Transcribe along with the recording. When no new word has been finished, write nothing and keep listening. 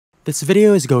This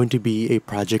video is going to be a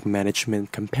project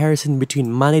management comparison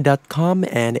between Monday.com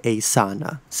and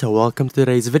Asana. So welcome to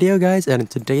today's video, guys, and in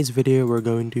today's video we're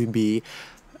going to be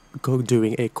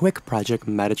doing a quick project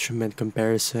management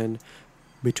comparison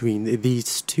between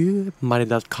these two,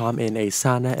 Monday.com and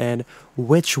Asana, and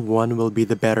which one will be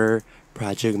the better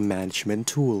project management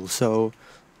tool. So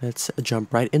let's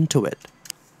jump right into it.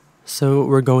 So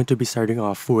we're going to be starting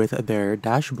off with their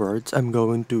dashboards. I'm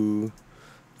going to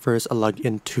first log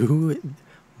into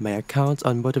my accounts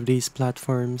on both of these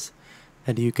platforms,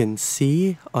 and you can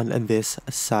see on this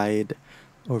side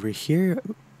over here,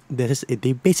 this is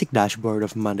the basic dashboard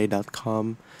of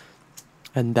Monday.com,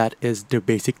 and that is the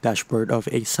basic dashboard of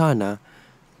Asana.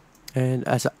 And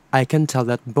as I can tell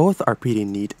that both are pretty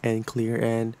neat and clear,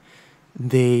 and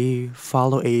they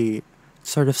follow a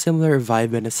sort of similar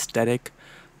vibe and aesthetic,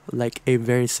 like a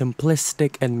very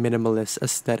simplistic and minimalist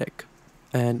aesthetic.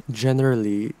 And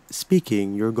generally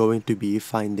speaking, you're going to be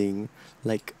finding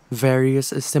like various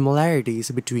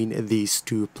similarities between these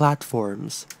two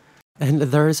platforms. And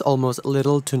there's almost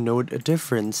little to no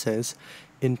differences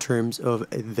in terms of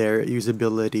their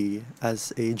usability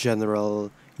as a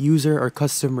general user or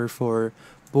customer for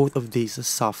both of these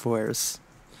softwares.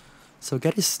 So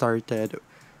getting started,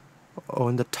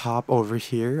 on the top over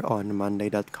here on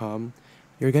Monday.com,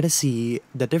 you're gonna see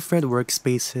the different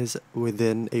workspaces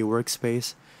within a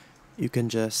workspace. You can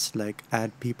just like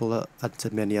add people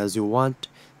as many as you want.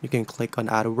 You can click on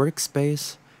add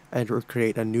workspace and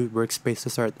create a new workspace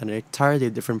to start an entirely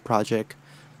different project.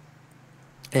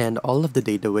 And all of the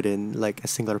data within like a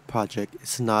singular project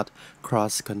is not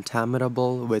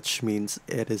cross-contaminable, which means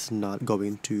it is not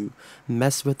going to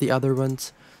mess with the other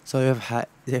ones. So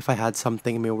if I had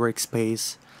something in my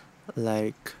workspace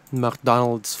like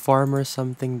McDonald's farm or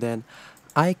something, then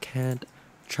I can't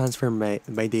transfer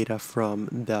my data from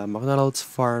the McDonald's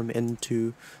farm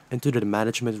into the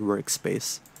management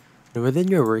workspace. And within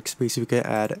your workspace, you can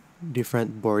add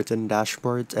different boards and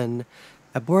dashboards, and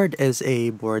a board is a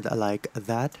board like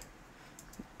that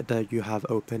you have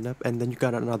opened up, and then you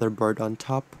got another board on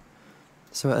top.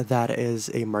 So that is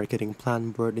a marketing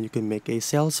plan board, and you can make a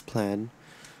sales plan.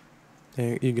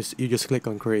 And you just click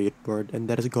on create board, and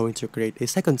that is going to create a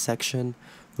second section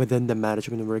within the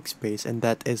management workspace, and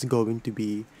that is going to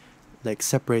be like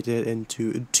separated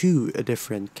into two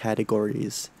different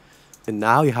categories. And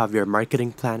now you have your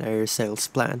marketing plan and your sales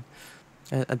plan.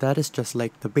 And that is just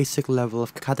like the basic level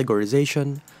of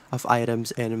categorization of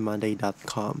items in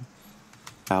Monday.com.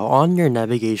 Now on your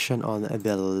navigation on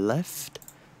the left,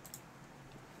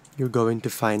 you're going to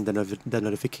find the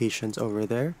notifications over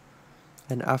there.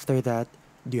 And after that,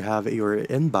 you have your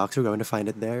inbox, you're going to find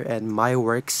it there, and my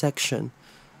work section.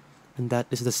 And that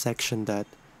is the section that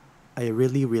I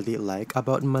really like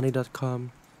about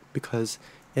Monday.com, because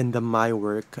in the my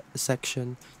work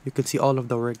section, you can see all of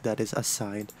the work that is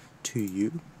assigned to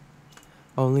you.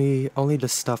 Only the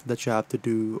stuff that you have to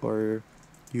do or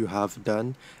you have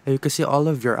done, and you can see all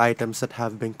of your items that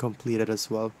have been completed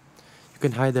as well. You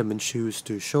can hide them and choose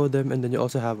to show them, and then you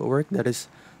also have work that is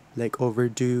like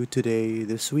overdue today,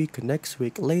 this week, next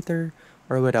week, later,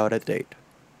 or without a date.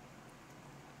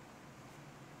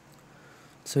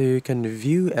 So you can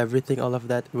view everything, all of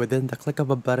that, within the click of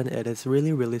a button. It is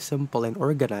really simple and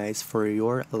organized for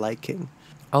your liking.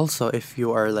 Also, if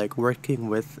you are like working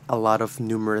with a lot of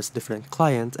numerous different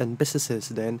clients and businesses,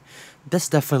 then this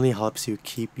definitely helps you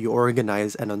keep you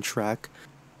organized and on track,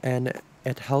 and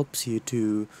it helps you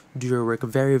to do your work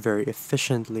very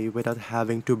efficiently without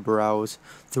having to browse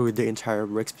through the entire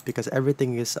workspace, because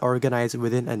everything is organized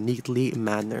within a neatly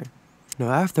manner. Now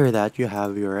after that, you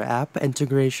have your app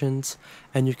integrations,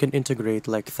 and you can integrate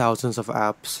like thousands of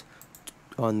apps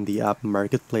on the app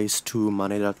marketplace to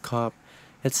Monday.com.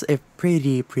 It's a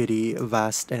pretty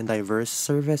vast and diverse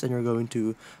service, and you're going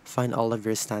to find all of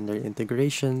your standard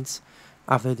integrations.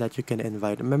 After that, you can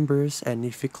invite members, and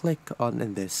if you click on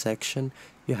in this section,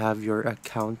 you have your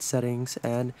account settings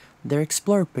and their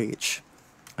explore page.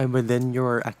 And within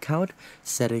your account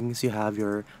settings, you have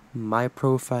your my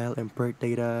profile, import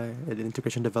data, and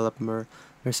integration developer,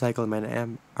 recycle,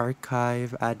 man,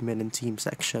 archive, admin, and team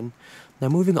section. Now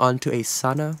moving on to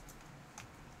Asana.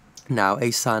 Now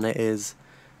Asana is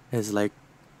like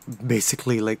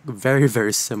basically like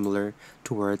very similar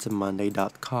towards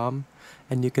Monday.com.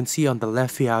 And you can see on the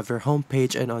left you have your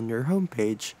homepage, and on your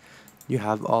homepage you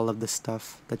have all of the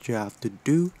stuff that you have to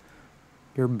do,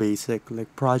 your basic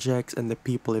like projects and the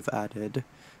people you've added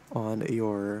on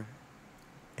your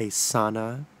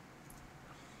Asana.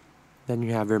 Then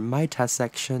you have your my task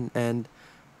section, and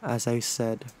as I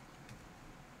said,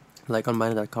 like on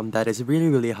money.com, that is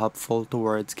really helpful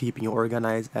towards keeping you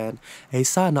organized. And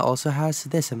Asana also has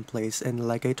this in place, and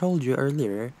like I told you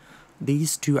earlier,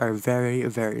 these two are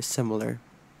very similar.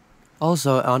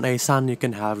 Also, on Asana, you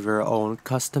can have your own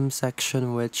custom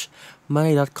section, which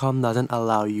money.com doesn't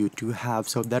allow you to have.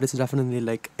 So that is definitely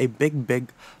like a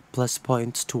big plus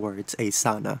points towards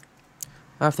Asana.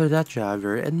 After that, you have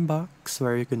your inbox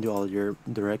where you can do all your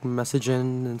direct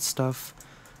messaging and stuff.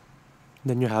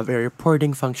 Then you have a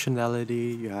reporting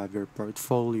functionality, you have your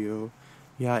portfolio,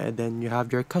 yeah, and then you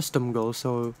have your custom goals.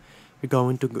 So you're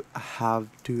going to have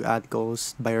to add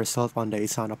goals by yourself on the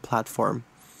Asana platform.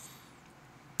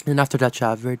 And after that, you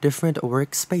have your different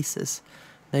workspaces.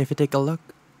 Now, if you take a look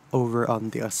over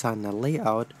on the Asana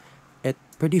layout, it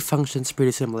pretty functions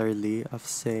pretty similarly of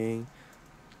saying,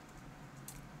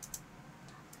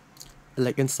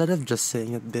 like instead of just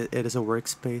saying it is a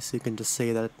workspace, you can just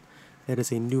say that it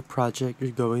is a new project. You're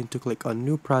going to click on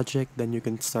new project, then you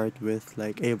can start with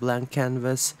like a blank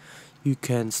canvas. You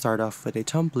can start off with a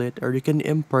template, or you can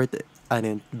import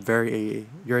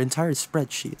your entire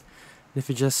spreadsheet. If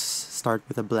you just start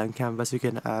with a blank canvas, you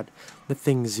can add the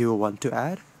things you want to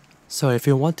add. So if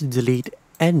you want to delete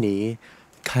any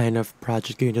kind of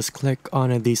project, you can just click on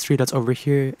these three dots over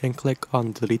here and click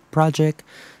on delete project,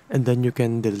 and then you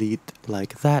can delete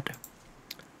like that.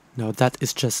 Now that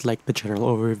is just like the general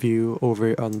overview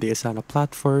over on the Asana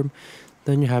platform.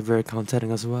 Then you have your account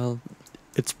setting as well.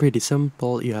 It's pretty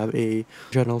simple. You have a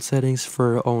general settings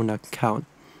for your own account.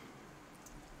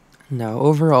 Now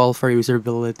overall, for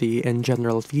usability and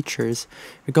general features,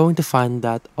 you're going to find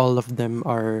that all of them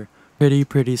are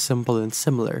pretty simple and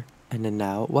similar. And then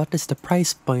now, what is the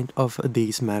price point of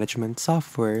these management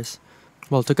softwares?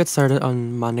 Well, to get started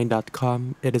on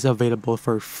money.com, it is available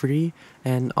for free,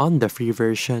 and on the free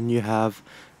version, you have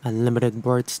unlimited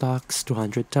board stocks,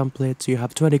 200 templates, you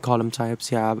have 20 column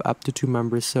types, you have up to 2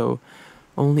 members, so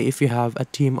only if you have a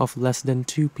team of less than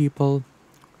 2 people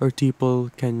or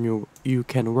people you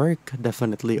can work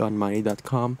definitely on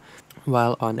money.com.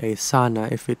 While on Asana,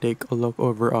 if we take a look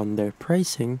over on their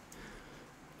pricing,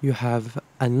 you have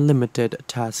unlimited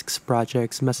tasks,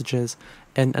 projects, messages,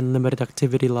 and unlimited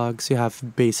activity logs. You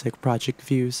have basic project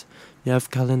views. You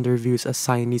have calendar views,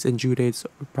 assignees, and due dates,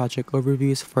 project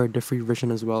overviews for the free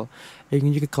version as well.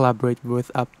 And you can collaborate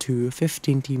with up to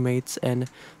 15 teammates, and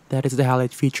that is the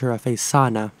highlight feature of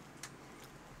Asana.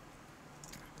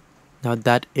 Now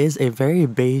that is a very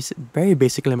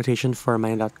basic limitation for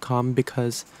Money.com,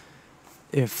 because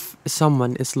if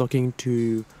someone is looking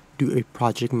to do a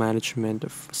project management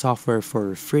software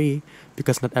for free,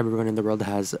 because not everyone in the world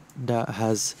has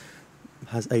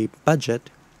a budget,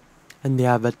 and they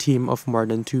have a team of more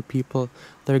than 2 people,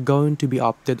 they're going to be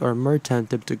opted or more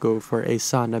tempted to go for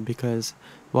Asana, because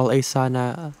while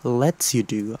Asana lets you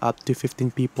do up to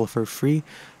 15 people for free,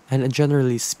 and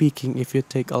generally speaking, if you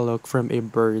take a look from a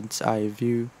bird's eye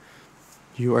view,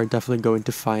 you are definitely going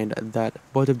to find that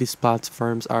both of these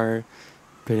platforms are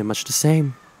pretty much the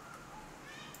same.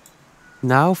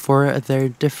 Now for their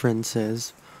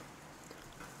differences.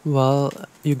 Well,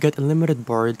 you get unlimited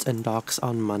boards and docs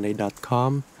on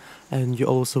Monday.com, and you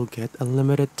also get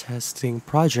unlimited testing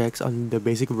projects on the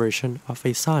basic version of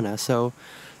Asana. So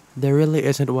there really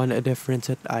isn't one difference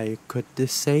that I could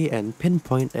just say and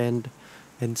pinpoint and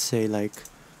say like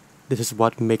this is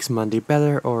what makes Monday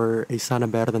better or Asana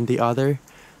better than the other.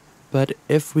 But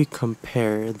if we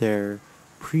compare their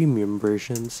premium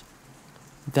versions,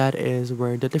 that is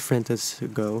where the differences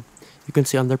go. You can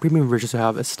see on the premium versions you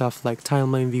have stuff like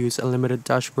timeline views, unlimited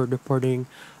dashboard reporting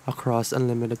across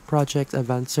unlimited projects,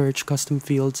 advanced search, custom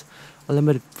fields,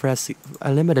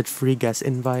 unlimited free guest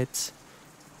invites,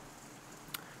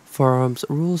 forums,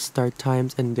 rules, start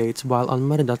times, and dates, while on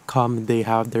money.com they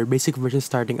have their basic version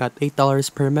starting at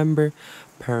 $8 per member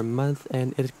per month,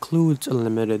 and it includes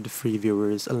unlimited free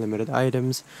viewers, unlimited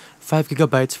items, 5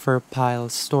 gigabytes for file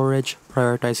storage,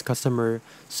 prioritize customer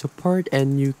support,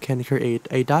 and you can create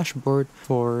a dashboard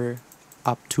for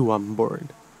up to 1 board.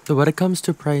 So when it comes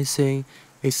to pricing,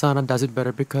 Asana does it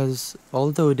better because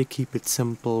although they keep it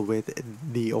simple with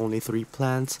the only 3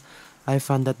 plans, I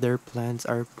found that their plans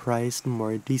are priced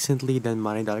more decently than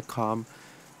money.com,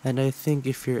 and I think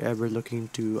if you're ever looking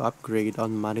to upgrade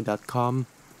on money.com,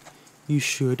 you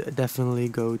should definitely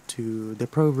go to the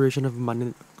pro version of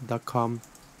money.com.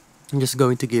 I'm just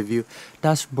going to give you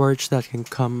dashboards that can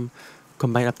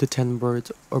combine up to 10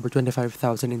 boards, over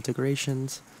 25,000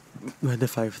 integrations,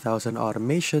 25,000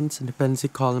 automations, dependency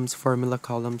columns, formula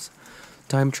columns,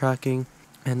 time tracking,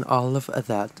 and all of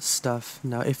that stuff.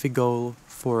 Now if we go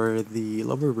for the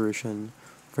lower version,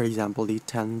 for example the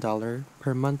 $10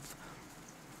 per month,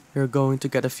 You're going to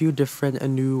get a few different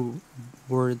new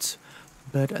words,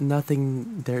 but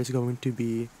nothing there is going to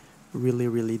be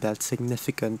really that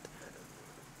significant,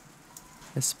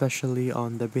 especially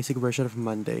on the basic version of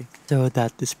Monday. So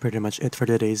that is pretty much it for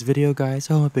today's video, guys.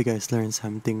 I hope you guys learned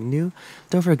something new.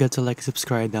 Don't forget to like,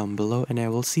 subscribe down below, and I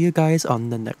will see you guys on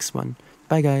the next one.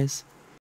 Bye, guys.